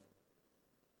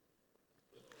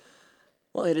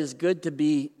Well, it is good to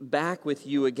be back with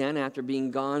you again after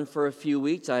being gone for a few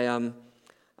weeks. I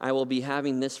will be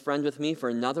having this friend with me for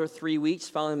another 3 weeks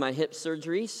following my hip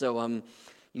surgery. So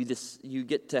you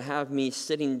get to have me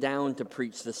sitting down to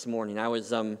preach this morning.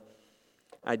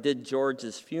 I did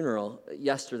George's funeral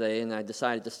yesterday, and I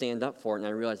decided to stand up for it, and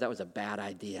I realized that was a bad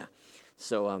idea.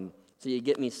 So you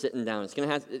get me sitting down. It's going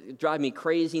to drive me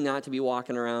crazy not to be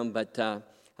walking around, but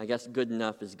I guess good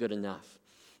enough is good enough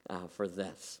for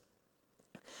this.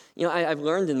 You know, I've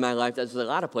learned in my life that there's a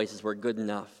lot of places where good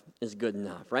enough is good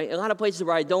enough, right? A lot of places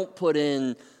where I don't put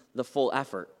in the full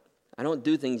effort. I don't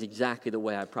do things exactly the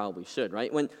way I probably should,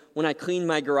 right? When I clean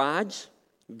my garage,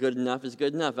 good enough is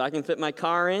good enough. If I can fit my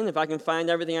car in, if I can find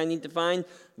everything I need to find,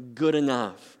 good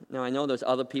enough. Now, I know there's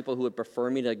other people who would prefer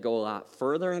me to go a lot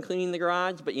further in cleaning the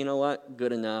garage, but you know what?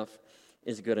 Good enough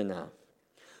is good enough.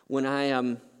 When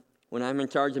I'm in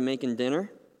charge of making dinner,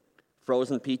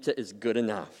 frozen pizza is good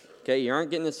enough. Okay, you aren't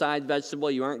getting a side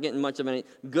vegetable. You aren't getting much of any.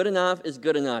 Good enough is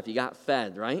good enough. You got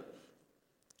fed, right?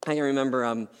 I can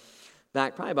remember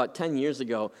back probably about 10 years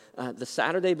ago, the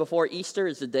Saturday before Easter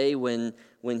is the day when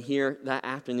here that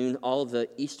afternoon all the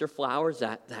Easter flowers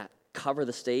that cover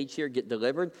the stage here get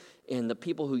delivered, and the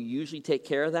people who usually take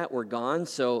care of that were gone,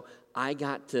 so I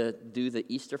got to do the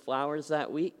Easter flowers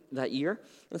that year.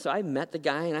 And so I met the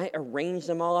guy, and I arranged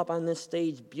them all up on this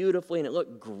stage beautifully, and it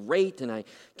looked great. And I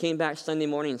came back Sunday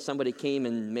morning, and somebody came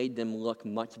and made them look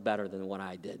much better than what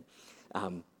I did.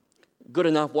 Good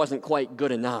enough wasn't quite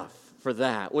good enough for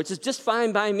that, which is just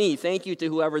fine by me. Thank you to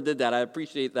whoever did that. I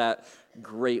appreciate that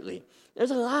greatly.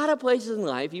 There's a lot of places in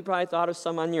life, you probably thought of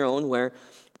some on your own, where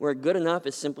good enough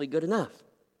is simply good enough.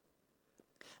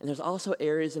 And there's also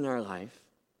areas in our life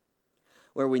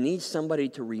where we need somebody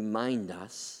to remind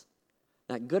us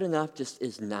that good enough just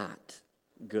is not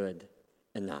good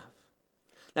enough.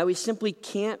 Now, we simply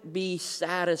can't be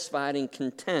satisfied and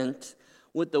content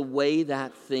with the way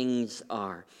that things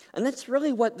are. And that's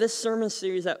really what this sermon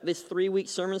series, this 3-week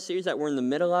sermon series that we're in the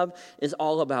middle of, is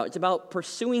all about. It's about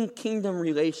pursuing kingdom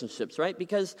relationships, right?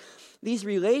 Because these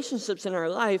relationships in our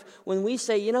life, when we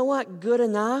say, you know what, good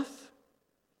enough,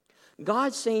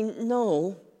 God's saying,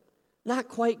 no, not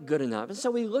quite good enough. And so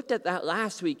we looked at that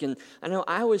last week, and I know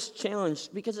I was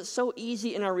challenged because it's so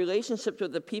easy in our relationships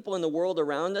with the people in the world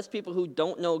around us, people who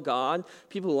don't know God,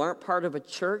 people who aren't part of a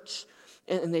church,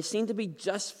 and they seem to be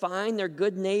just fine. They're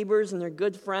good neighbors and they're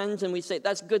good friends, and we say,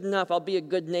 that's good enough, I'll be a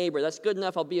good neighbor. That's good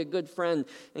enough, I'll be a good friend.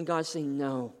 And God's saying,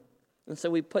 no. And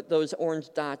so we put those orange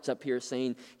dots up here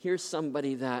saying, here's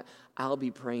somebody that I'll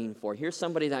be praying for. Here's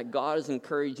somebody that God is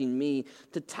encouraging me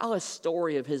to tell a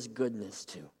story of his goodness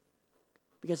to.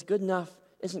 Because good enough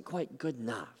isn't quite good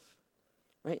enough,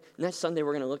 right? Next Sunday,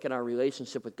 we're going to look at our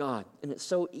relationship with God. And it's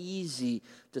so easy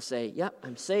to say, yep,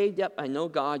 I'm saved. Yep, I know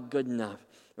God, good enough.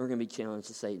 And we're going to be challenged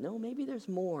to say, no, maybe there's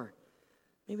more.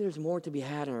 Maybe there's more to be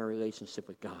had in our relationship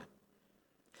with God.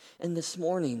 And this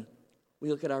morning, we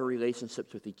look at our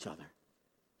relationships with each other.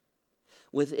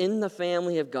 Within the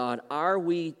family of God, are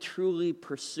we truly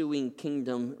pursuing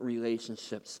kingdom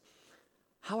relationships?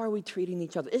 How are we treating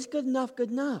each other? Is good enough good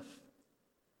enough?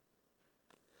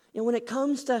 And when it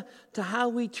comes to how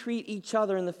we treat each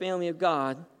other in the family of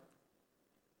God,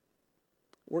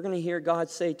 we're going to hear God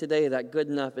say today that good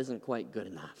enough isn't quite good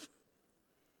enough.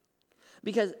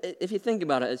 Because if you think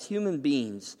about it, as human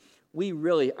beings, we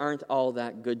really aren't all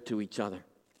that good to each other,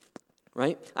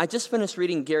 right? I just finished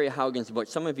reading Gary Haugen's book.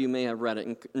 Some of you may have read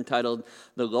it, entitled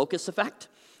The Locust Effect.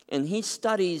 And he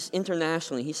studies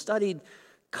internationally. He studied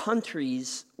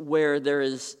countries where there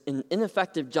is an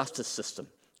ineffective justice system.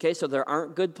 Okay, so there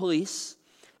aren't good police,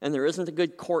 and there isn't a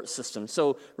good court system.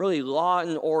 So really, law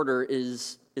and order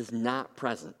is not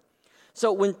present.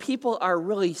 So when people are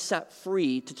really set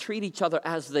free to treat each other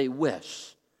as they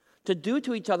wish, to do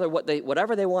to each other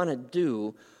whatever they want to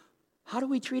do, how do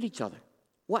we treat each other?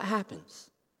 What happens?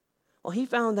 Well, he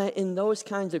found that in those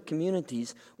kinds of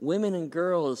communities, women and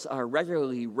girls are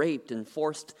regularly raped and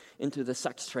forced into the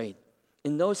sex trade.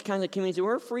 In those kinds of communities,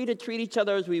 we're free to treat each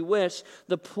other as we wish.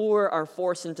 The poor are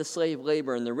forced into slave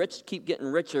labor, and the rich keep getting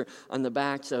richer on the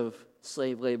backs of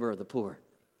slave labor of the poor.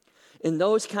 In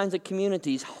those kinds of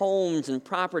communities, homes and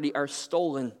property are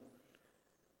stolen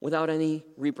without any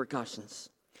repercussions.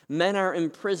 Men are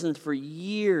imprisoned for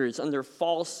years under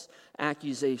false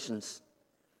accusations.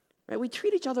 Right? We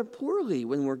treat each other poorly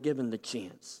when we're given the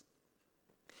chance.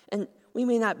 And we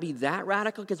may not be that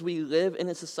radical because we live in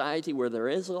a society where there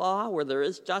is law, where there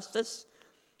is justice,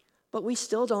 but we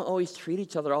still don't always treat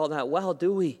each other all that well,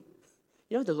 do we?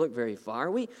 You don't have to look very far.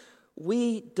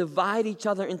 We divide each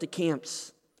other into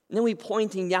camps, and then we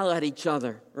point and yell at each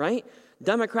other, right?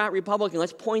 Democrat, Republican,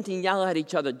 let's point and yell at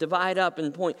each other, divide up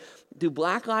and point. Do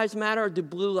black lives matter or do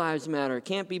blue lives matter? It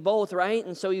can't be both, right?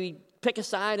 And so you pick a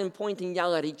side and point and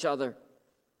yell at each other.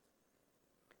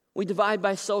 We divide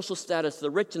by social status,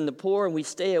 the rich and the poor, and we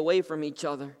stay away from each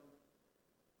other.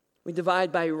 We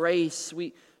divide by race.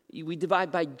 We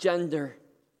divide by gender.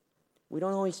 We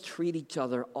don't always treat each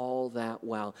other all that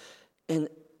well. And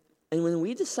when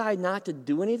we decide not to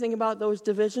do anything about those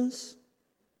divisions,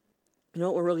 you know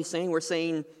what we're really saying? We're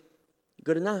saying,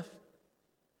 good enough.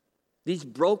 These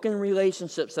broken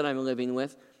relationships that I'm living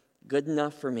with, good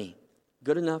enough for me.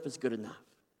 Good enough is good enough.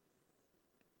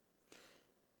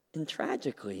 And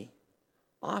tragically,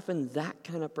 often that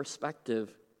kind of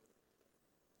perspective,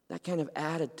 that kind of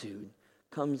attitude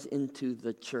comes into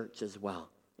the church as well,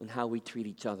 in how we treat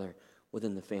each other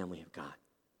within the family of God.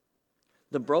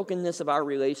 The brokenness of our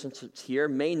relationships here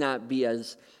may not be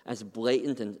as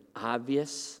blatant and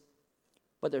obvious,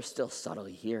 but they're still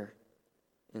subtly here,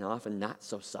 and often not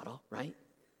so subtle, right?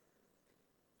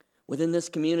 Within this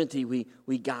community,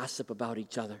 we gossip about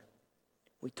each other.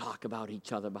 We talk about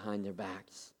each other behind their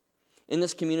backs. In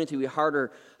this community, we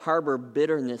harbor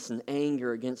bitterness and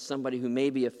anger against somebody who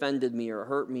maybe offended me or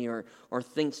hurt me or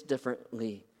thinks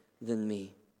differently than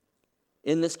me.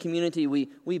 In this community,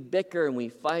 we bicker and we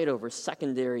fight over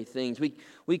secondary things.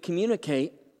 We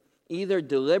communicate either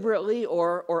deliberately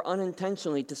or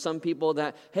unintentionally to some people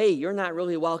that, hey, you're not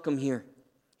really welcome here.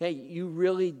 Hey, you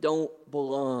really don't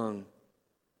belong.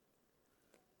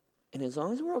 And as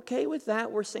long as we're okay with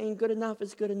that, we're saying good enough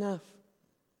is good enough.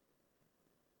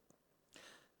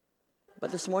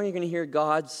 But this morning you're going to hear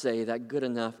God say that good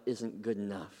enough isn't good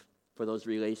enough for those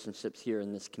relationships here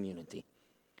in this community.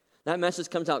 That message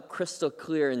comes out crystal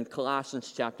clear in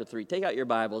Colossians chapter 3. Take out your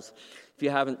Bibles if you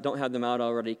don't have them out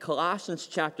already. Colossians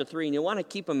chapter 3, and you'll want to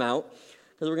keep them out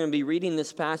because we're going to be reading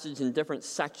this passage in different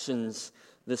sections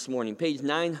this morning. Page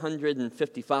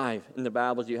 955 in the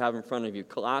Bibles you have in front of you,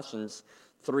 Colossians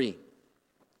 3.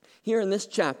 Here in this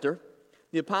chapter,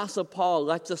 the Apostle Paul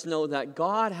lets us know that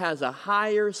God has a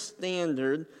higher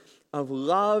standard of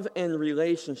love and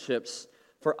relationships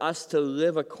for us to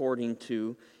live according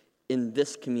to in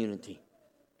this community.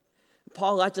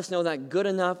 Paul lets us know that good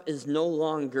enough is no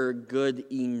longer good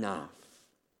enough.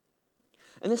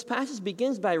 And this passage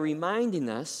begins by reminding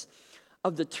us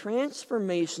of the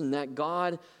transformation that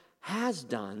God has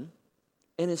done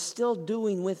and is still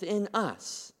doing within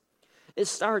us. It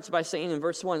starts by saying in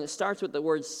verse 1, it starts with the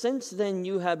words, since then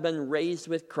you have been raised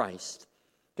with Christ.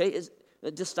 Okay,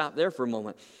 just stop there for a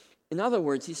moment. In other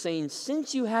words, he's saying,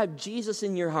 since you have Jesus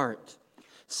in your heart,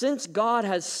 since God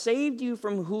has saved you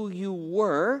from who you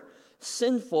were,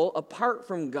 sinful, apart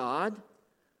from God,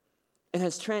 and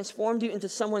has transformed you into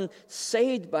someone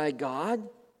saved by God,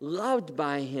 loved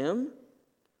by Him,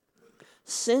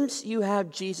 since you have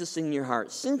Jesus in your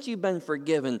heart, since you've been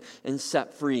forgiven and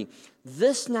set free,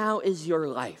 this now is your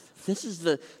life. This is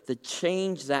the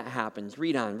change that happens.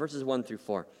 Read on, verses 1 through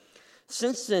 4.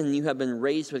 Since then you have been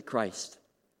raised with Christ.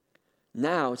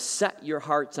 Now set your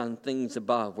hearts on things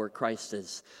above, where Christ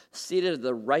is, seated at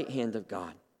the right hand of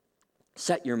God.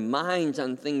 Set your minds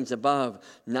on things above,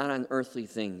 not on earthly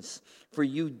things. For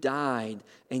you died,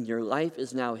 and your life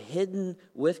is now hidden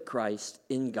with Christ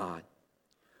in God.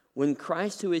 When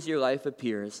Christ, who is your life,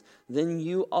 appears, then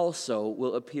you also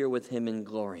will appear with him in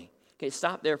glory. Okay,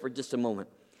 stop there for just a moment.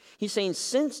 He's saying,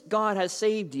 since God has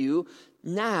saved you,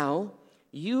 now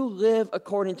you live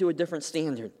according to a different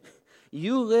standard.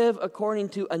 You live according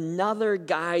to another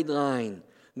guideline.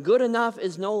 Good enough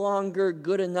is no longer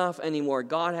good enough anymore.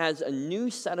 God has a new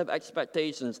set of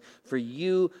expectations for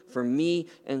you, for me,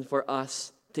 and for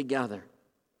us together.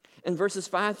 And verses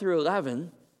 5 through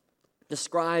 11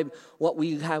 describe what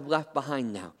we have left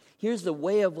behind now. Here's the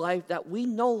way of life that we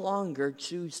no longer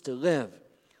choose to live.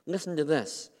 Listen to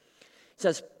this. It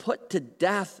says, put to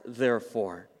death,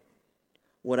 therefore,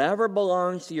 whatever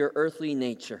belongs to your earthly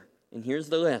nature. And here's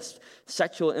the list: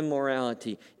 sexual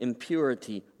immorality,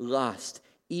 impurity, lust,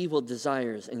 evil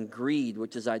desires, and greed,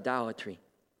 which is idolatry.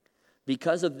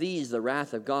 Because of these, the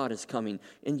wrath of God is coming.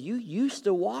 And you used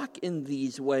to walk in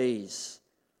these ways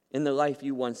in the life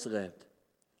you once lived.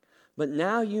 But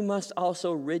now you must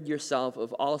also rid yourself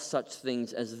of all such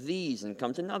things as these. And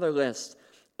comes another list: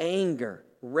 anger,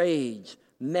 rage,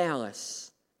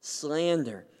 malice,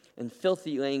 slander, and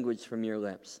filthy language from your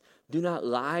lips. Do not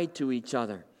lie to each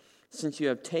other, since you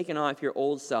have taken off your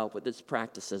old self with its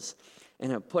practices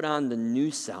and have put on the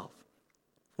new self,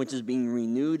 which is being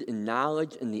renewed in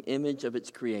knowledge in the image of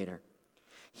its Creator.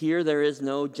 Here there is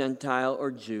no Gentile or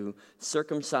Jew,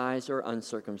 circumcised or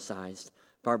uncircumcised,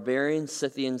 barbarian,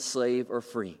 Scythian, slave or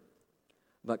free,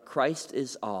 but Christ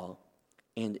is all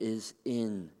and is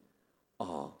in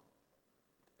all.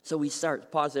 So we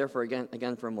start, pause there for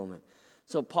again for a moment.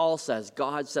 So Paul says,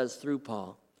 God says through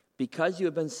Paul, because you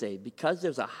have been saved, because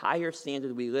there's a higher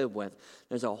standard we live with,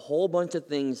 there's a whole bunch of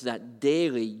things that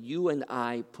daily you and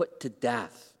I put to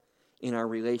death in our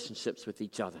relationships with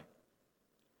each other.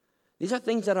 These are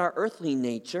things that our earthly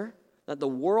nature, that the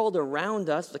world around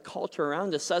us, the culture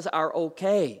around us says are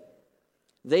okay.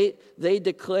 They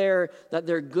declare that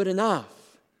they're good enough.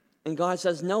 And God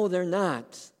says, no, they're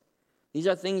not. These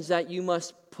are things that you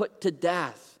must put to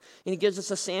death. And he gives us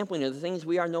a sampling of the things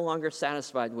we are no longer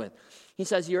satisfied with. He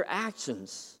says, your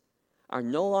actions are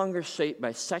no longer shaped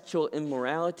by sexual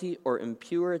immorality or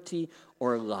impurity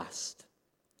or lust.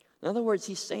 In other words,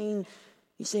 he's saying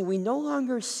we no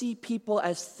longer see people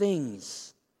as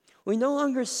things. We no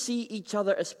longer see each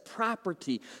other as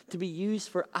property to be used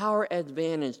for our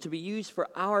advantage, to be used for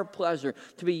our pleasure,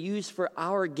 to be used for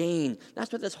our gain.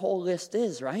 That's what this whole list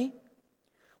is, right?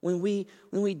 When we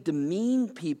demean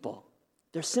people,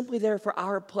 they're simply there for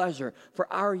our pleasure,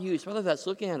 for our use, whether that's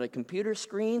looking at a computer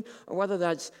screen or whether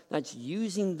that's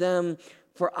using them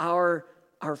for our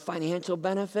financial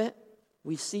benefit.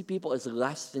 We see people as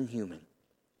less than human.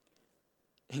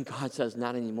 And God says,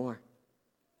 not anymore.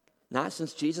 Not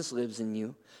since Jesus lives in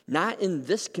you. Not in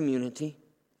this community.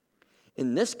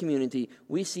 In this community,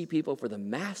 we see people for the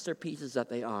masterpieces that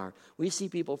they are. We see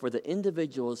people for the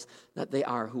individuals that they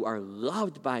are, who are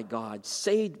loved by God,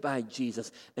 saved by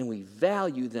Jesus, and we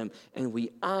value them and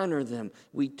we honor them.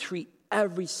 We treat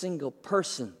every single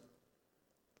person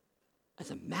as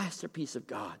a masterpiece of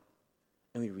God,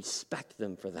 and we respect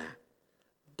them for that.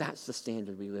 That's the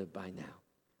standard we live by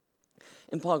now.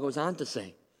 And Paul goes on to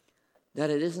say that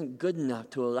it isn't good enough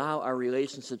to allow our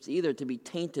relationships either to be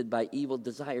tainted by evil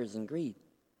desires and greed,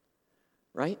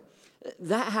 right?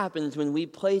 That happens when we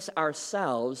place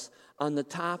ourselves on the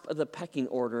top of the pecking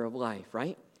order of life,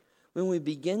 right? When we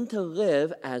begin to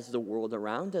live as the world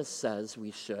around us says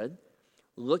we should,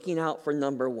 looking out for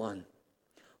number one,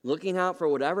 looking out for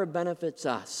whatever benefits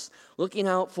us, looking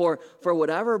out for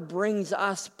whatever brings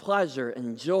us pleasure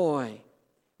and joy.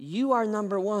 You are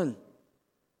number one.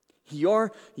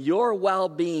 Your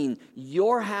well-being,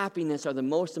 your happiness are the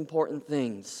most important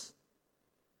things.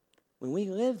 When we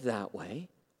live that way,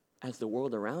 as the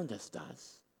world around us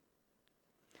does,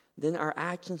 then our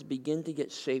actions begin to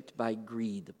get shaped by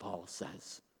greed, Paul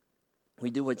says. We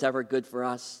do whatever good for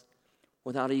us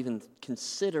without even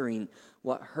considering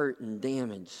what hurt and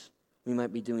damage we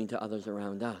might be doing to others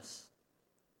around us.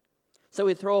 So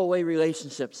we throw away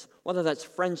relationships, whether that's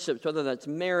friendships, whether that's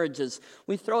marriages.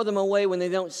 We throw them away when they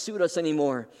don't suit us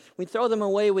anymore. We throw them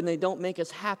away when they don't make us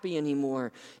happy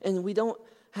anymore. And we don't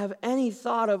have any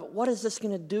thought of what is this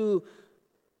going to do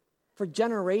for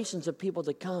generations of people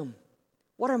to come.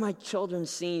 What are my children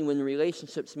seeing when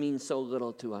relationships mean so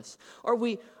little to us? Or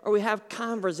we have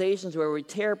conversations where we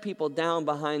tear people down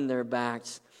behind their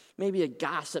backs. Maybe a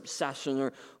gossip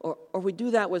session, or we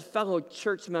do that with fellow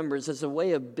church members as a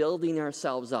way of building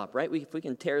ourselves up, right? If we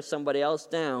can tear somebody else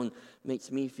down, it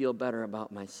makes me feel better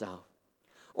about myself.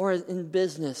 Or in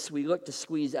business, we look to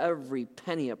squeeze every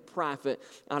penny of profit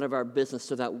out of our business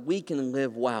so that we can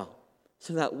live well,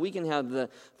 so that we can have the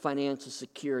financial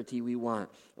security we want.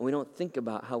 And we don't think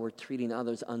about how we're treating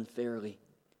others unfairly.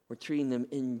 We're treating them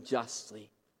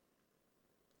unjustly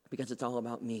because it's all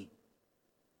about me.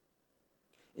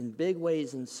 In big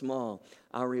ways and small,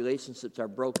 our relationships are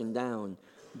broken down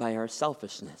by our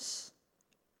selfishness.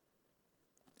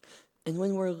 And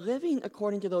when we're living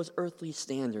according to those earthly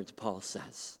standards, Paul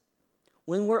says,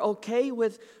 when we're okay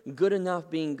with good enough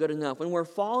being good enough, when we're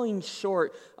falling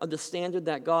short of the standard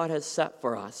that God has set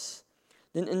for us,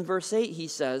 then in verse 8 he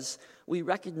says, we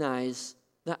recognize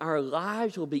that our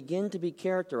lives will begin to be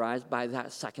characterized by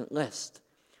that second list.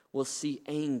 We'll see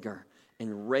anger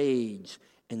and rage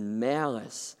and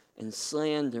malice, and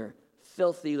slander,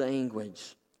 filthy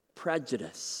language,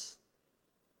 prejudice.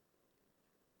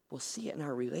 We'll see it in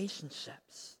our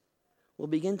relationships. We'll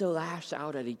begin to lash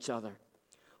out at each other.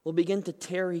 We'll begin to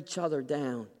tear each other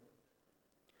down.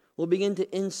 We'll begin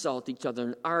to insult each other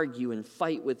and argue and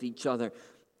fight with each other.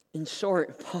 In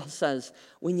short, Paul says,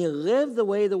 when you live the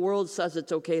way the world says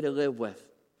it's okay to live with,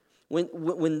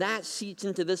 when that seeps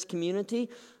into this community,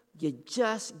 you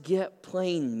just get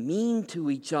plain mean to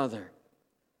each other.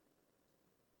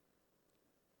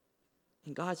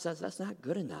 And God says that's not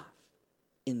good enough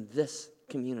in this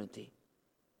community.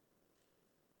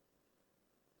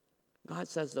 God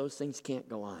says those things can't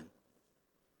go on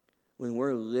when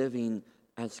we're living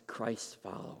as Christ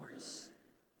followers.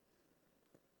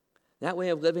 That way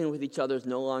of living with each other is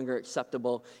no longer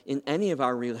acceptable in any of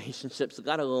our relationships,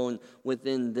 let alone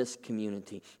within this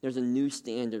community. There's a new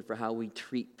standard for how we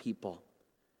treat people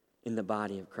in the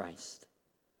body of Christ.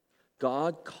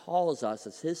 God calls us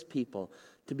as his people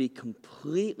to be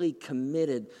completely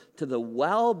committed to the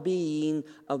well-being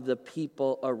of the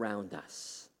people around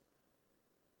us.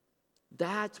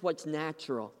 That's what's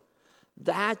natural.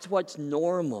 That's what's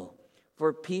normal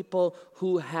for people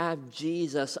who have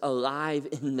Jesus alive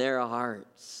in their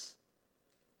hearts.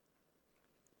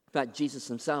 In fact, Jesus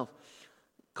himself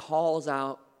calls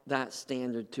out that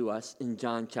standard to us in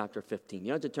John chapter 15. You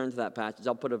don't have to turn to that passage.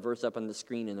 I'll put a verse up on the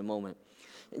screen in a moment.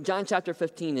 John chapter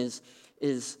 15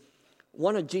 is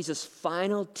one of Jesus'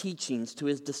 final teachings to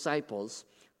his disciples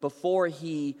before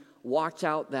he walks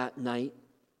out that night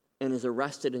and is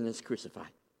arrested and is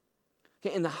crucified.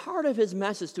 Okay, and the heart of his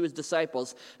message to his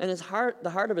disciples and the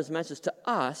heart of his message to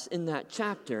us in that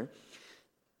chapter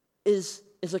is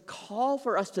a call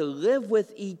for us to live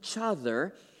with each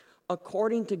other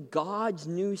according to God's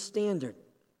new standard.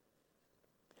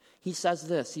 He says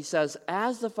this, he says,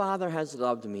 "As the Father has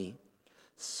loved me,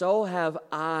 so have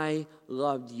I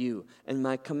loved you. And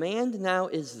my command now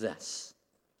is this: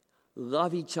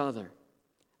 love each other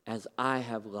as I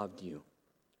have loved you.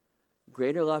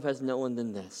 Greater love has no one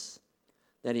than this,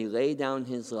 that he laid down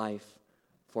his life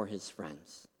for his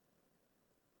friends."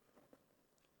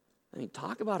 I mean,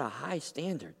 talk about a high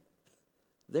standard.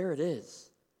 There it is.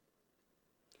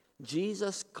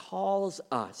 Jesus calls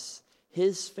us,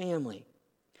 his family,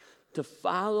 to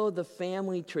follow the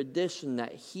family tradition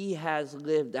that he has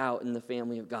lived out in the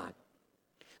family of God.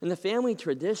 And the family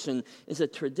tradition is a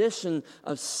tradition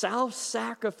of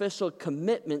self-sacrificial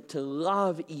commitment to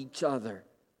love each other.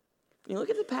 You know,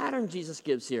 look at the pattern Jesus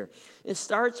gives here. It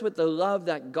starts with the love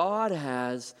that God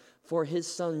has for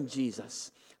his son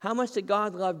Jesus. How much did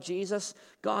God love Jesus?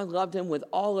 God loved him with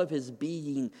all of his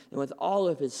being and with all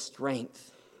of his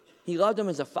strength. He loved him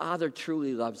as a father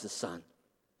truly loves a son.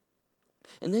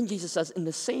 And then Jesus says, in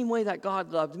the same way that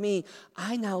God loved me,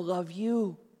 I now love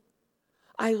you.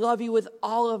 I love you with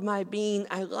all of my being.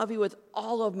 I love you with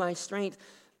all of my strength.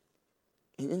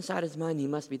 And inside his mind, he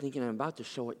must be thinking, I'm about to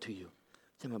show it to you.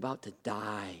 I'm about to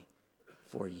die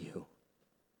for you.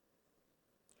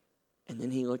 And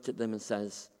then he looks at them and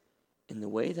says, in the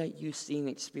way that you see and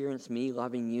experience me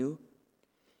loving you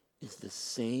is the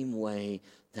same way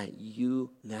that you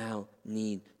now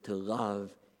need to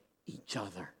love each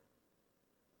other.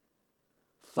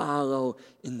 Follow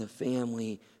in the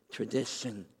family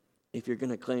tradition if you're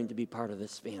going to claim to be part of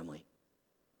this family.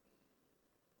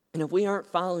 And if we aren't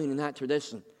following in that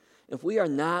tradition, if we are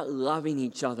not loving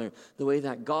each other the way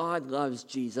that God loves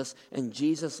Jesus and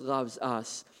Jesus loves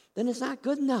us, then it's not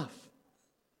good enough.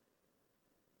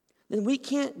 Then we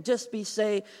can't just be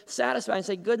satisfied and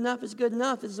say, good enough is good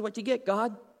enough. This is what you get,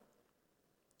 God.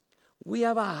 We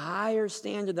have a higher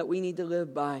standard that we need to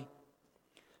live by.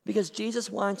 Because Jesus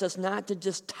wants us not to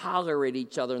just tolerate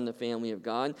each other in the family of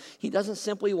God. He doesn't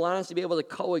simply want us to be able to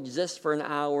coexist for an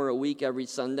hour a week every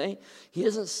Sunday. He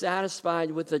isn't satisfied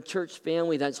with the church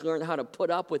family that's learned how to put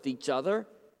up with each other.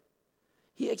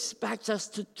 He expects us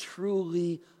to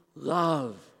truly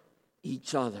love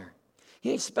each other.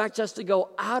 He expects us to go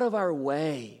out of our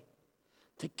way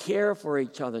to care for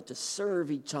each other, to serve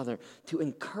each other, to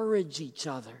encourage each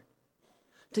other,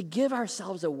 to give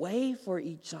ourselves away for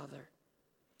each other.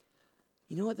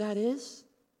 You know what that is?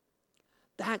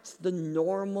 That's the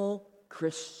normal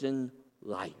Christian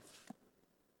life.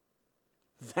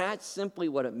 That's simply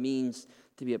what it means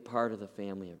to be a part of the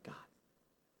family of God.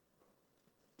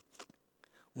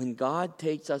 When God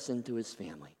takes us into his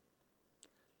family,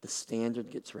 the standard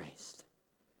gets raised.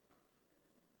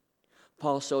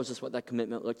 Paul shows us what that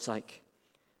commitment looks like.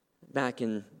 Back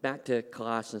to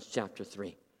Colossians chapter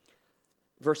 3.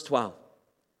 Verse 12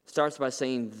 starts by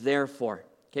saying, therefore.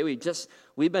 Okay,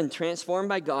 we've been transformed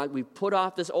by God. We've put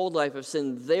off this old life of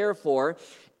sin. Therefore,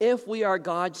 if we are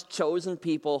God's chosen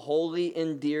people, holy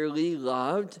and dearly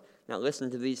loved. Now listen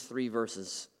to these 3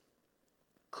 verses.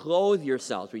 Clothe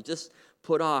yourselves. We just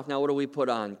put off. Now what do we put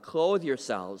on? Clothe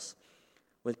yourselves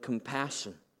with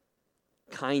compassion,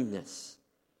 kindness,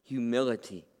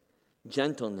 humility,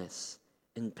 gentleness,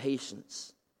 and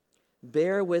patience.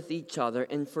 Bear with each other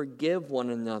and forgive one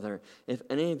another if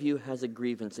any of you has a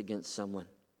grievance against someone.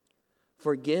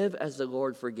 Forgive as the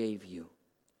Lord forgave you.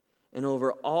 And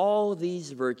over all these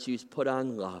virtues put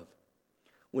on love,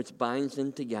 which binds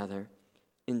them together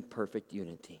in perfect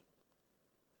unity.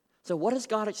 So what does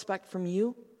God expect from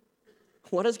you?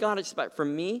 What does God expect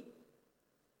from me?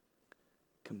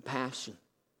 Compassion,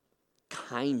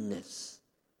 kindness,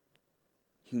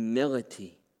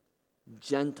 humility,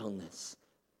 gentleness,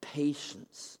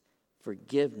 patience,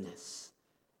 forgiveness,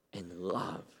 and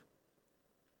love.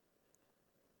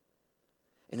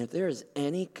 And if there is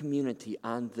any community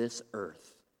on this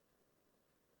earth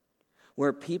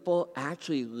where people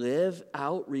actually live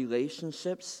out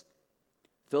relationships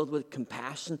filled with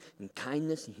compassion and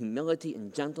kindness and humility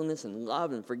and gentleness and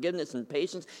love and forgiveness and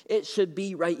patience, it should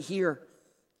be right here.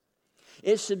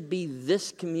 It should be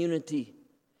this community.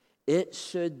 It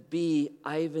should be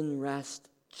Ivan Rest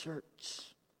Church.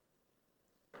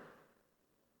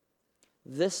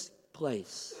 This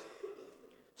place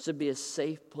should be a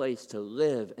safe place to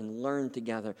live and learn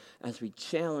together as we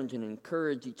challenge and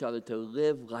encourage each other to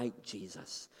live like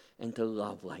Jesus and to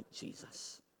love like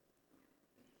Jesus.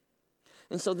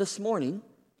 And so this morning,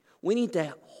 we need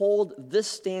to hold this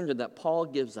standard that Paul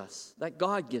gives us, that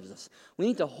God gives us. We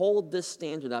need to hold this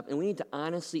standard up, and we need to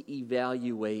honestly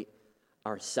evaluate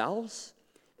ourselves,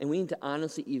 and we need to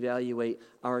honestly evaluate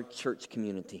our church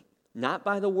community. Not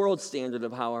by the world standard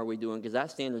of how are we doing, because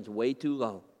that standard's way too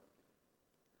low.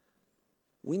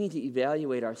 We need to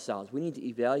evaluate ourselves. We need to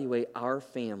evaluate our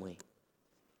family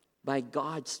by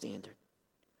God's standard,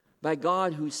 by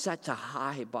God who sets a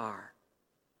high bar.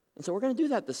 And so we're going to do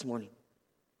that this morning.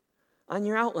 On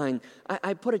your outline,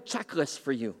 I put a checklist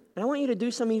for you, and I want you to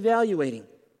do some evaluating.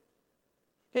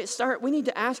 We need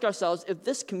to ask ourselves if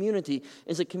this community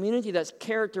is a community that's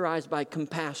characterized by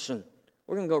compassion.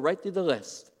 We're going to go right through the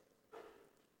list.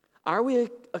 Are we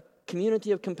a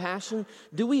community of compassion?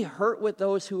 Do we hurt with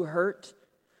those who hurt?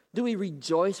 Do we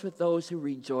rejoice with those who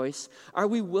rejoice? Are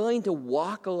we willing to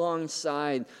walk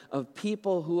alongside of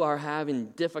people who are having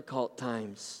difficult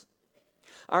times?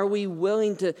 Are we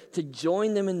willing to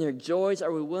join them in their joys?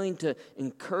 Are we willing to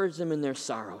encourage them in their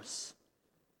sorrows?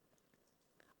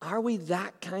 Are we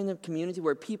that kind of community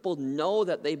where people know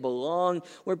that they belong,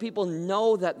 where people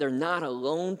know that they're not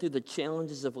alone through the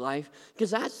challenges of life?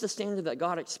 Because that's the standard that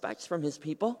God expects from his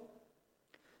people.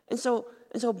 And so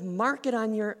mark it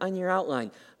on your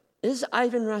outline. Is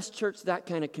Ivan Rest Church that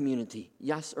kind of community?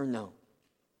 Yes or no?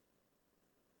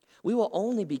 We will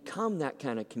only become that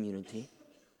kind of community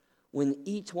when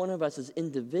each one of us as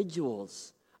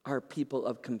individuals are people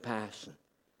of compassion.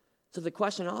 So the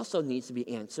question also needs to be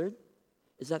answered,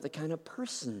 is that the kind of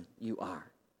person you are?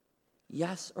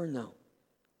 Yes or no?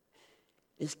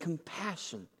 Is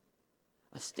compassion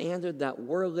a standard that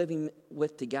we're living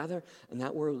with together and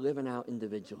that we're living out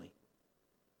individually?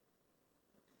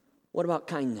 What about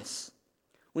kindness?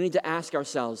 We need to ask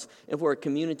ourselves if we're a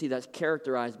community that's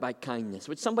characterized by kindness.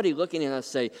 Would somebody looking at us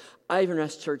say, Ivan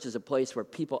Rest Church is a place where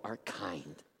people are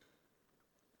kind?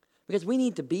 Because we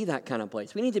need to be that kind of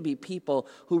place. We need to be people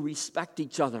who respect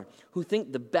each other, who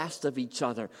think the best of each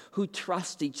other, who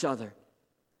trust each other.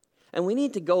 And we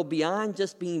need to go beyond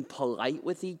just being polite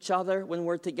with each other when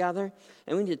we're together,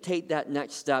 and we need to take that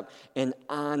next step and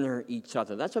honor each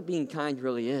other. That's what being kind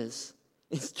really is.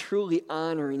 It's truly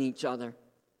honoring each other.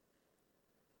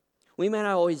 We may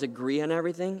not always agree on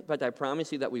everything, but I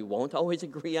promise you that we won't always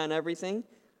agree on everything.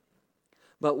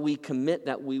 But we commit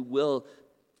that we will,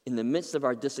 in the midst of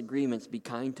our disagreements, be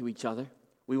kind to each other.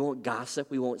 We won't gossip.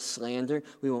 We won't slander.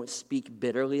 We won't speak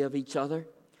bitterly of each other.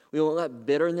 We won't let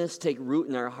bitterness take root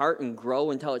in our heart and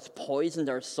grow until it's poisoned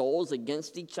our souls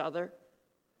against each other.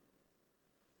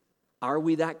 Are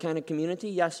we that kind of community?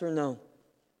 Yes or no?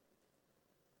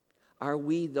 Are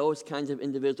we those kinds of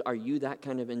individuals? Are you that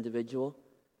kind of individual?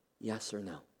 Yes or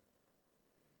no?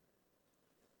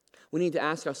 We need to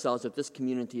ask ourselves if this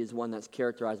community is one that's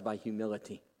characterized by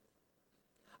humility.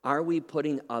 Are we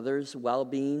putting others'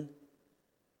 well-being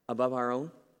above our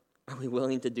own? Are we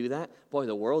willing to do that? Boy,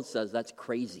 the world says that's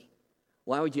crazy.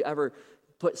 Why would you ever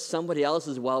put somebody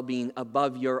else's well-being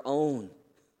above your own?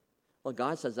 Well,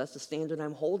 God says that's the standard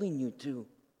I'm holding you to.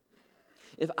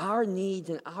 If our needs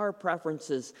and our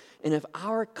preferences and if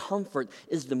our comfort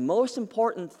is the most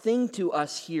important thing to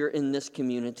us here in this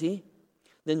community,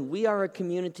 then we are a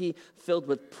community filled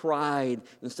with pride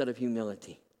instead of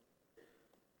humility.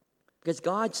 Because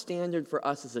God's standard for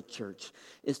us as a church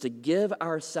is to give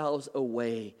ourselves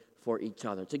away for each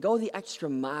other, to go the extra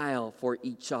mile for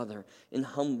each other in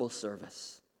humble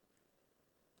service.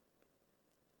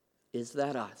 Is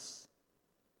that us?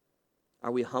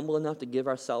 Are we humble enough to give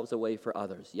ourselves away for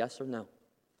others? Yes or no?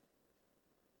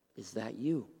 Is that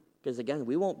you? Because again,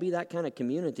 we won't be that kind of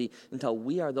community until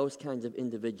we are those kinds of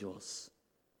individuals.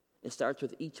 It starts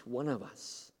with each one of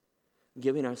us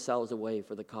giving ourselves away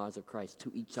for the cause of Christ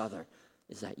to each other.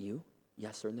 Is that you?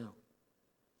 Yes or no?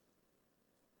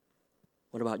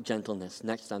 What about gentleness?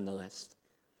 Next on the list.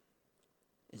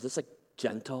 Is this a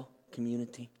gentle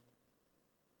community?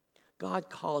 God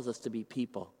calls us to be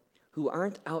people who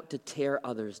aren't out to tear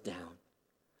others down,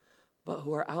 but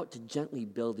who are out to gently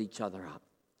build each other up.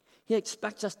 He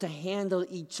expects us to handle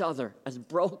each other, as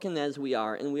broken as we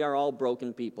are, and we are all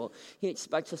broken people. He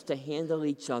expects us to handle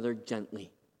each other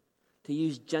gently, to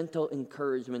use gentle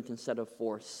encouragement instead of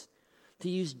force, to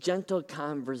use gentle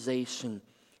conversation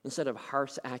instead of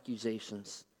harsh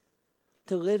accusations,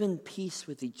 to live in peace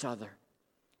with each other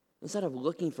instead of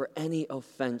looking for any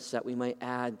offense that we might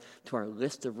add to our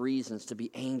list of reasons to be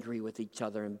angry with each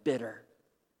other and bitter.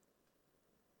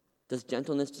 Does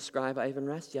gentleness describe Ivan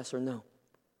Rest? Yes or no?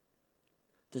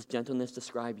 Does gentleness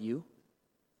describe you?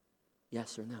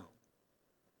 Yes or no?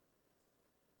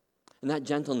 And that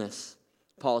gentleness,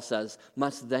 Paul says,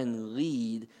 must then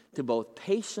lead to both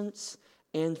patience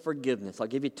and forgiveness. I'll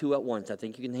give you two at once. I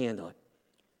think you can handle it.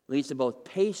 Leads to both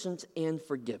patience and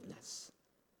forgiveness.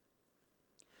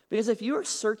 Because if you are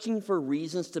searching for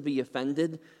reasons to be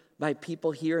offended by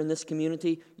people here in this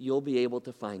community, you'll be able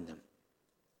to find them.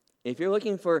 If you're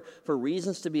looking for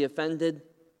reasons to be offended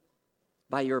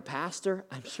by your pastor,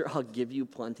 I'm sure I'll give you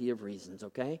plenty of reasons,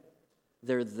 okay?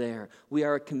 They're there. We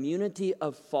are a community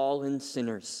of fallen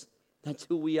sinners. That's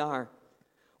who we are.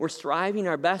 We're striving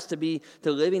our best to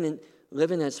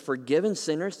living as forgiven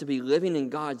sinners, to be living in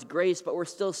God's grace, but we're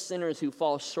still sinners who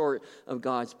fall short of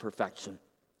God's perfection.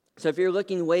 So if you're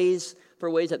looking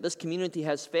for ways that this community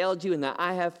has failed you and that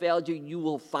I have failed you, you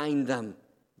will find them.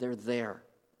 They're there.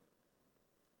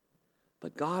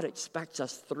 But God expects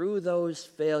us through those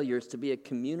failures to be a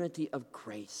community of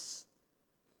grace.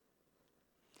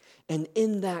 And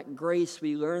in that grace,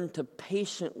 we learn to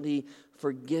patiently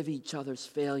forgive each other's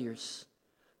failures,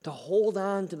 to hold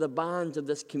on to the bonds of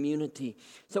this community.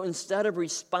 So instead of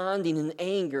responding in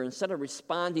anger, instead of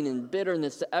responding in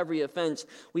bitterness to every offense,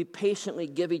 we patiently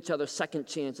give each other second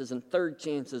chances and third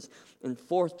chances and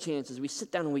fourth chances. We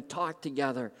sit down and we talk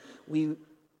together. We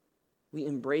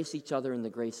embrace each other in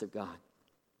the grace of God.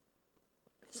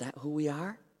 Is that who we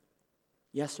are?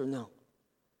 Yes or no?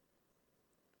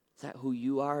 Is that who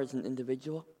you are as an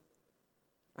individual?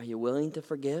 Are you willing to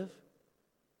forgive?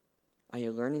 Are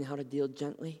you learning how to deal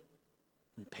gently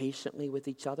and patiently with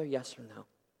each other? Yes or no?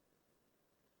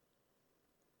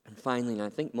 And finally, and I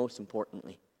think most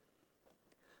importantly,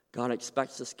 God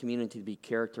expects this community to be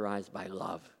characterized by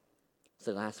love. It's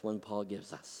the last one Paul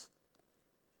gives us.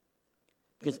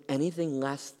 Because anything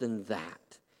less than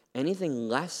that, anything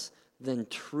less than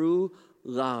true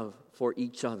love for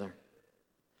each other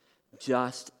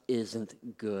just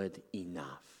isn't good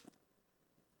enough.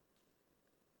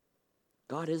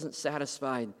 God isn't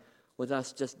satisfied with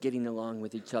us just getting along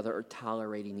with each other or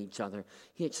tolerating each other.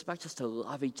 He expects us to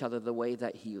love each other the way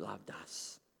that He loved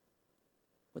us,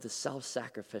 with a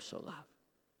self-sacrificial love.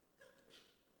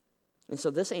 And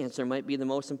so this answer might be the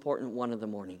most important one of the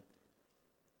morning.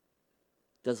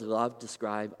 Does love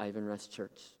describe Ivan Rest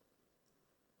Church?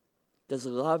 Does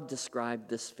love describe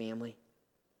this family?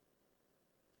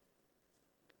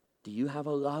 Do you have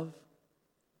a love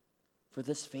for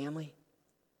this family,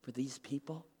 for these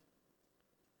people?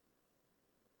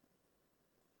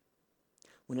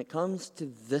 When it comes to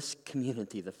this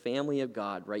community, the family of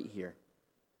God right here,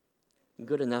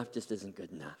 good enough just isn't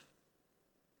good enough.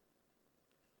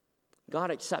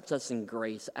 God accepts us in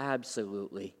grace,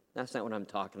 absolutely. That's not what I'm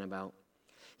talking about.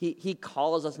 He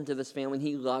calls us into this family, and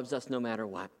He loves us no matter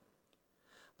what.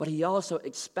 But He also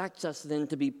expects us then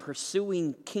to be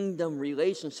pursuing kingdom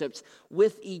relationships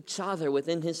with each other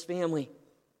within His family.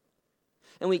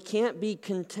 And we can't be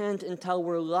content until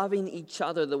we're loving each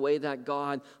other the way that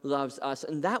God loves us.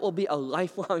 And that will be a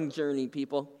lifelong journey,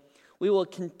 people. We will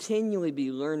continually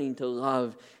be learning to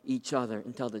love each other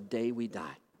until the day we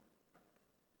die.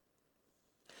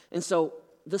 And so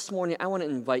this morning, I want to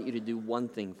invite you to do one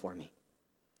thing for me.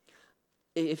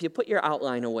 If you put your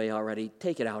outline away already,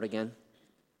 take it out again.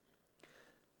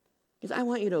 Because I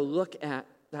want you to look at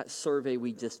that survey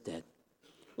we just did.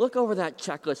 Look over that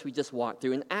checklist we just walked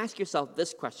through and ask yourself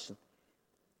this question.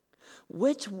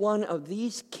 Which one of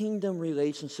these kingdom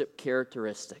relationship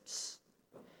characteristics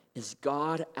is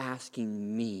God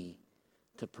asking me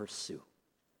to pursue?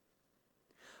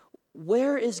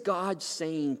 Where is God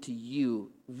saying to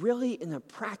you, really in a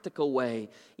practical way,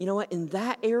 you know what, in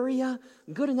that area,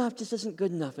 good enough just isn't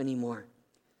good enough anymore.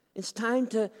 It's time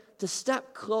to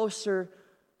step closer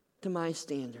to my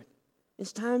standard.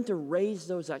 It's time to raise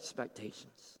those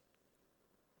expectations.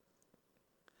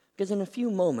 Because in a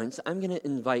few moments, I'm going to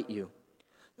invite you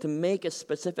to make a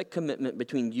specific commitment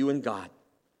between you and God.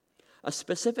 A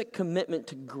specific commitment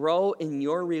to grow in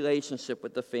your relationship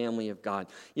with the family of God.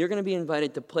 You're going to be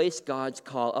invited to place God's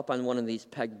call up on one of these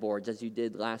pegboards as you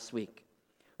did last week.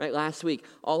 Right, last week,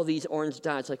 all these orange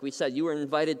dots, like we said, you were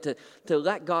invited to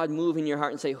let God move in your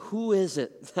heart and say, who is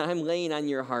it that I'm laying on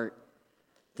your heart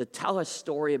to tell a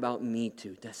story about me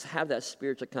to have that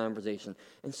spiritual conversation?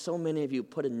 And so many of you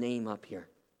put a name up here.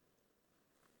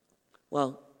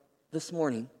 Well, this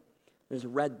morning, there's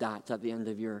red dots at the end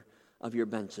of your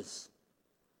benches.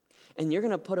 And you're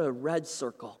going to put a red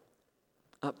circle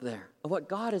up there of what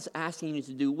God is asking you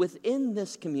to do within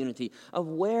this community, of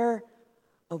where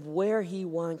he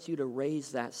wants you to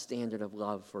raise that standard of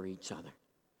love for each other.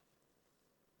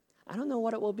 I don't know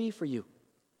what it will be for you.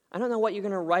 I don't know what you're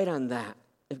going to write on that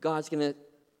if God's going to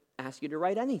ask you to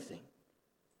write anything.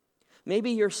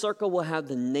 Maybe your circle will have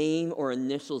the name or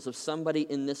initials of somebody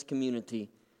in this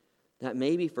community that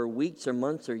maybe for weeks or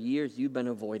months or years you've been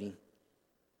avoiding.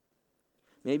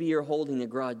 Maybe you're holding a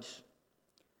grudge.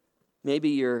 Maybe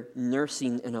you're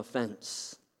nursing an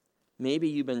offense. Maybe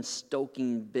you've been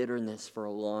stoking bitterness for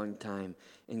a long time,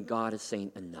 and God is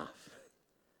saying, enough.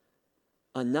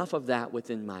 Enough of that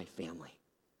within my family.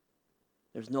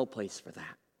 There's no place for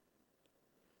that.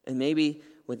 And maybe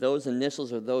with those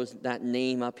initials or that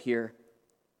name up here,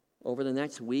 over the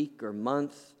next week or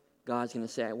month, God's going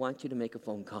to say, I want you to make a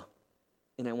phone call.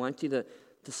 And I want you to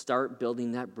start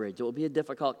building that bridge. It will be a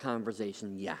difficult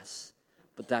conversation, yes.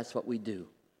 But that's what we do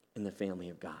in the family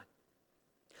of God.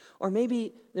 Or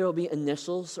maybe there will be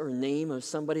initials or name of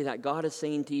somebody that God is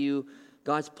saying to you,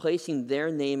 God's placing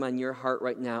their name on your heart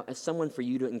right now as someone for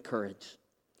you to encourage.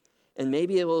 And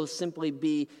maybe it will simply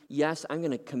be, yes, I'm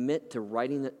going to commit to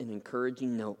writing an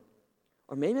encouraging note.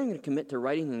 Or maybe I'm going to commit to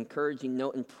writing an encouraging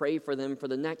note and pray for them for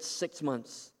the next 6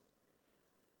 months.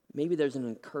 Maybe there's an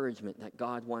encouragement that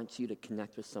God wants you to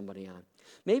connect with somebody on.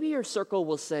 Maybe your circle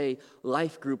will say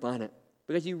life group on it,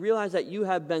 because you realize that you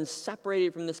have been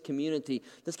separated from this community,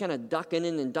 just kind of ducking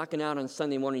in and ducking out on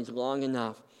Sunday mornings long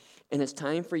enough. And it's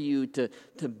time for you to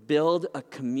build a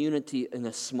community in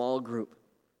a small group.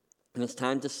 And it's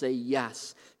time to say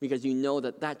yes, because you know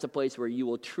that that's a place where you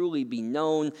will truly be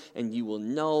known, and you will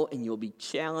know, and you'll be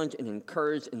challenged and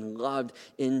encouraged and loved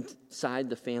inside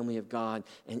the family of God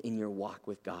and in your walk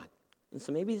with God. And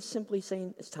so maybe it's simply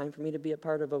saying, it's time for me to be a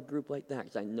part of a group like that,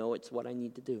 because I know it's what I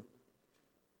need to do.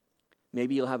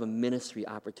 Maybe you'll have a ministry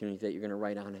opportunity that you're going to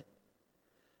write on it,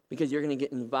 because you're going to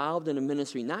get involved in a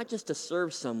ministry, not just to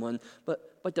serve someone,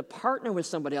 but to partner with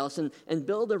somebody else and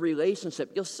build a relationship.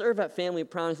 You'll serve at Family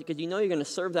Promise because you know you're going to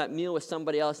serve that meal with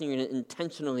somebody else, and you're going to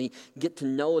intentionally get to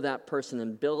know that person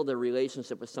and build a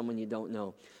relationship with someone you don't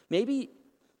know. Maybe,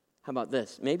 how about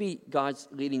this? Maybe God's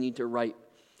leading you to write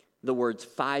the words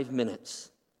 5 minutes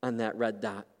on that red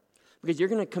dot, because you're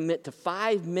going to commit to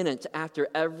 5 minutes after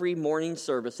every morning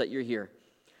service that you're here.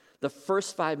 The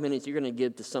first 5 minutes you're going to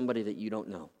give to somebody that you don't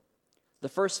know. The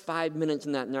first 5 minutes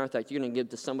in that narthex you're going to give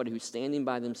to somebody who's standing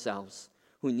by themselves,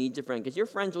 who needs a friend. Because your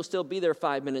friends will still be there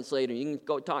 5 minutes later. You can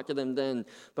go talk to them then.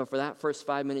 But for that first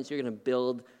 5 minutes, you're going to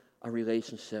build a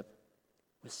relationship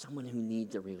with someone who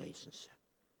needs a relationship.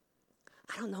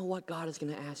 I don't know what God is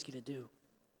going to ask you to do.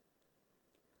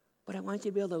 But I want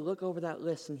you to be able to look over that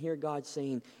list and hear God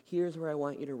saying, here's where I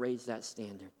want you to raise that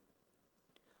standard.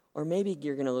 Or maybe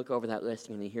you're going to look over that list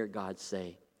and you're going to hear God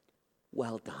say,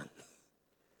 well done.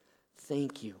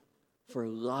 Thank you for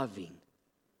loving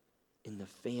in the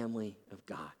family of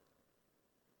God.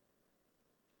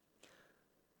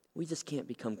 We just can't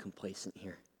become complacent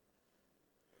here,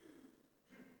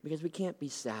 because we can't be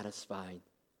satisfied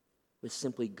with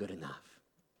simply good enough.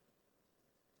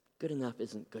 Good enough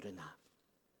isn't good enough.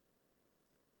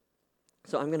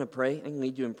 So I'm going to pray. I'm going to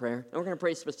lead you in prayer. And we're going to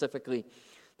pray specifically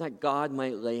that God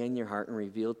might lay in your heart and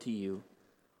reveal to you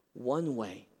one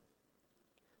way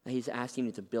that he's asking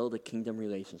you to build a kingdom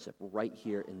relationship right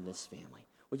here in this family.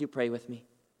 Would you pray with me?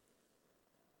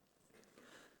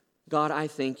 God, I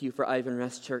thank you for Ivan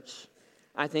Rest Church.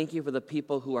 I thank you for the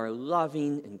people who are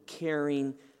loving and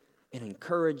caring and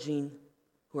encouraging,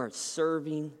 who are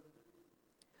serving.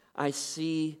 I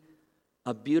see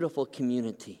a beautiful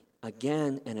community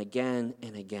again and again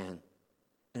and again.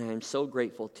 And I am so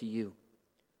grateful to you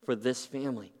for this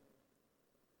family.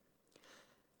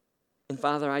 And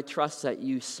Father, I trust that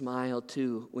you smile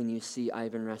too when you see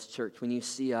Ivan Rest Church, when you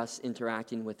see us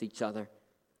interacting with each other.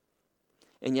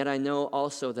 And yet I know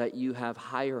also that you have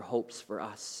higher hopes for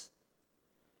us.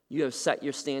 You have set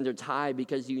your standards high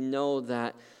because you know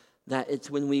that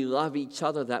it's when we love each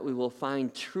other that we will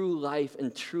find true life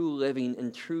and true living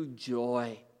and true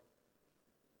joy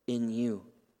in you.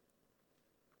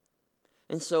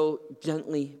 And so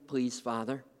gently, please,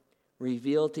 Father,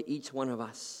 reveal to each one of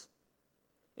us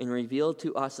and reveal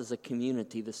to us as a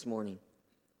community this morning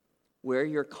where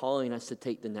you're calling us to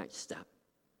take the next step.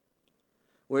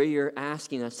 where you're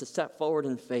asking us to step forward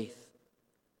in faith,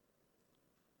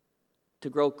 to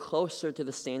grow closer to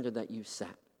the standard that you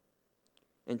set,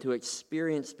 and to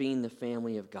experience being the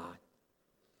family of God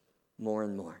more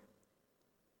and more.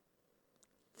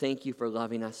 Thank you for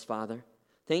loving us, Father.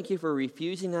 Thank you for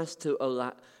refusing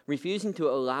to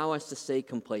allow us to stay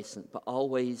complacent, but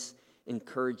always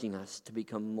encouraging us to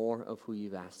become more of who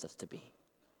you've asked us to be.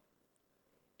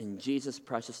 In Jesus'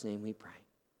 precious name we pray.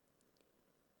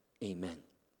 Amen.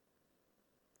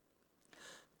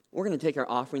 We're going to take our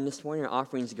offering this morning. Our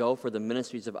offerings go for the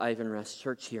ministries of Ivan Rest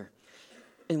Church here.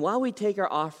 And while we take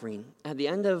our offering, at the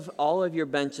end of all of your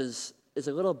benches is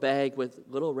a little bag with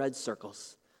little red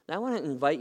circles. And I want to invite